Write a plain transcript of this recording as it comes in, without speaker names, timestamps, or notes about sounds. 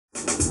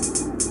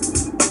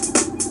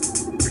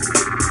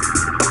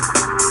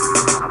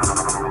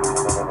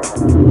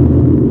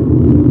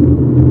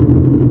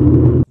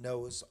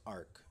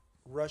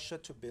Russia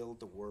to build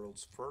the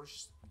world's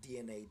first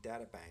DNA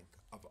databank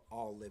of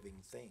all living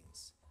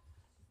things.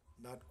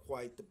 Not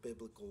quite the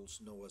biblical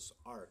Noah's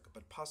Ark,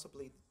 but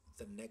possibly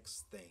the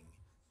next thing.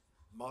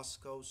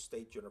 Moscow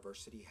State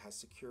University has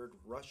secured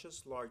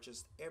Russia's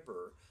largest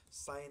ever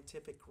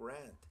scientific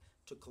grant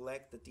to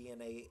collect the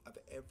DNA of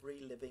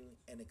every living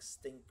and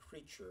extinct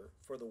creature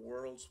for the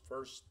world's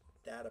first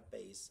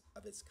database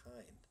of its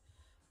kind.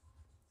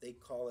 They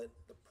call it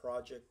the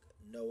Project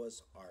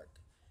Noah's Ark.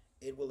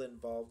 It will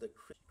involve the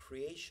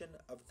creation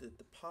of the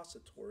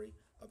depository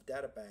of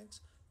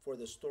databanks for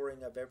the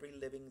storing of every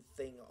living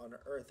thing on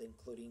Earth,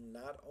 including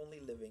not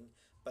only living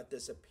but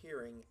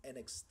disappearing and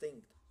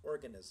extinct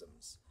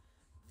organisms.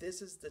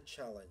 This is the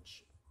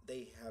challenge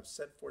they have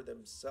set for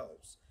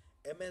themselves.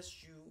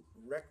 MSU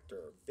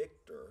rector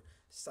Victor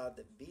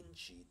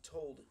Sadvinci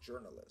told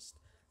journalists.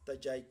 The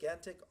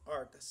gigantic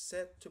ark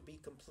set to be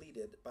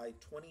completed by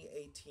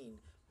 2018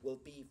 will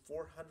be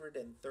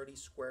 430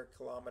 square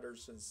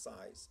kilometers in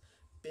size,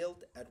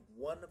 built at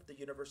one of the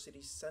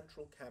university's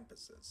central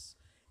campuses.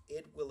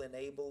 It will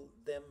enable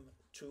them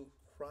to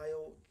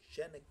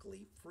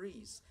cryogenically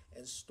freeze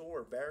and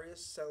store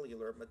various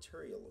cellular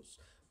materials,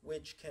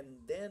 which can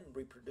then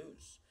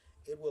reproduce.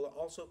 It will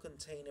also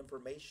contain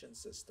information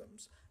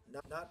systems.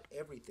 Not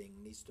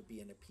everything needs to be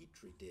in a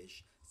petri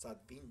dish,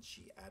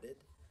 Sadvinci added.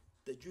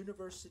 The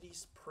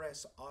university's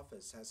press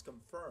office has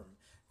confirmed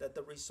that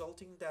the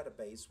resulting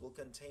database will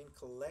contain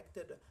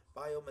collected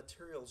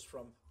biomaterials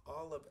from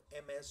all of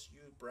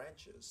MSU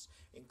branches,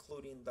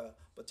 including the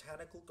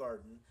Botanical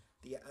Garden,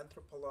 the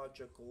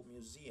Anthropological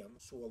Museum,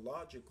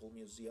 Zoological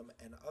Museum,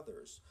 and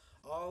others.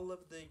 All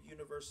of the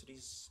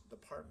university's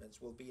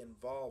departments will be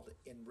involved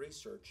in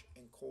research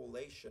and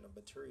collation of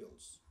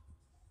materials.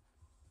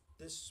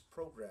 This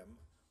program,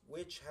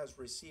 which has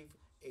received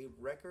a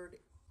record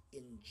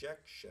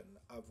injection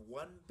of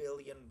 1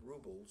 billion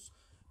rubles,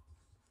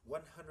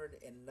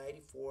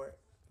 194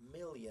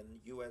 million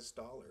US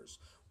dollars,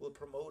 will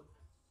promote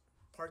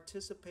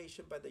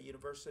participation by the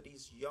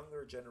university's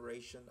younger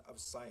generation of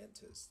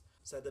scientists.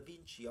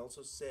 Sadavinci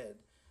also said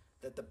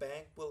that the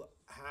bank will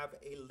have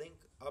a link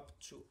up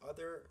to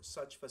other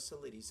such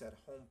facilities at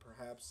home,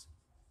 perhaps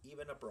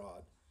even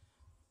abroad.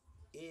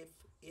 If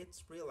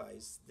it's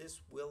realized,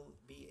 this will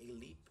be a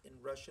leap in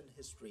Russian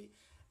history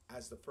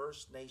as the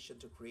first nation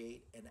to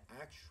create an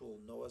actual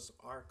Noah's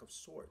Ark of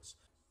sorts.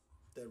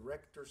 The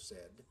rector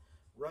said,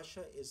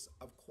 Russia is,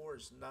 of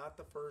course, not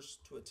the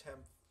first to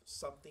attempt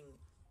something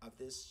of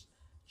this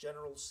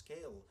general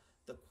scale.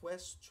 The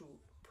quest to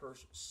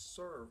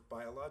preserve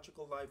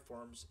biological life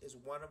forms is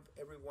one of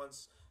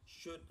everyone's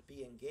should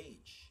be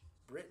engaged.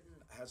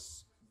 Britain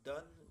has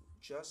done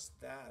just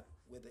that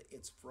with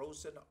its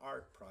frozen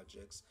art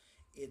projects,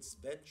 its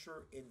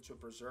venture into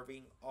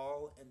preserving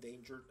all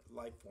endangered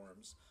life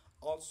forms,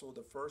 also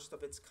the first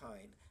of its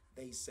kind.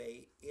 They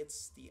say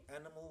it's the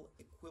animal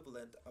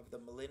equivalent of the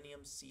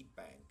Millennium Seed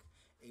Bank,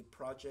 a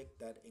project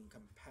that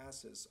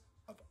encompasses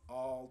of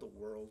all the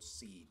world's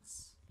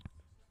seeds.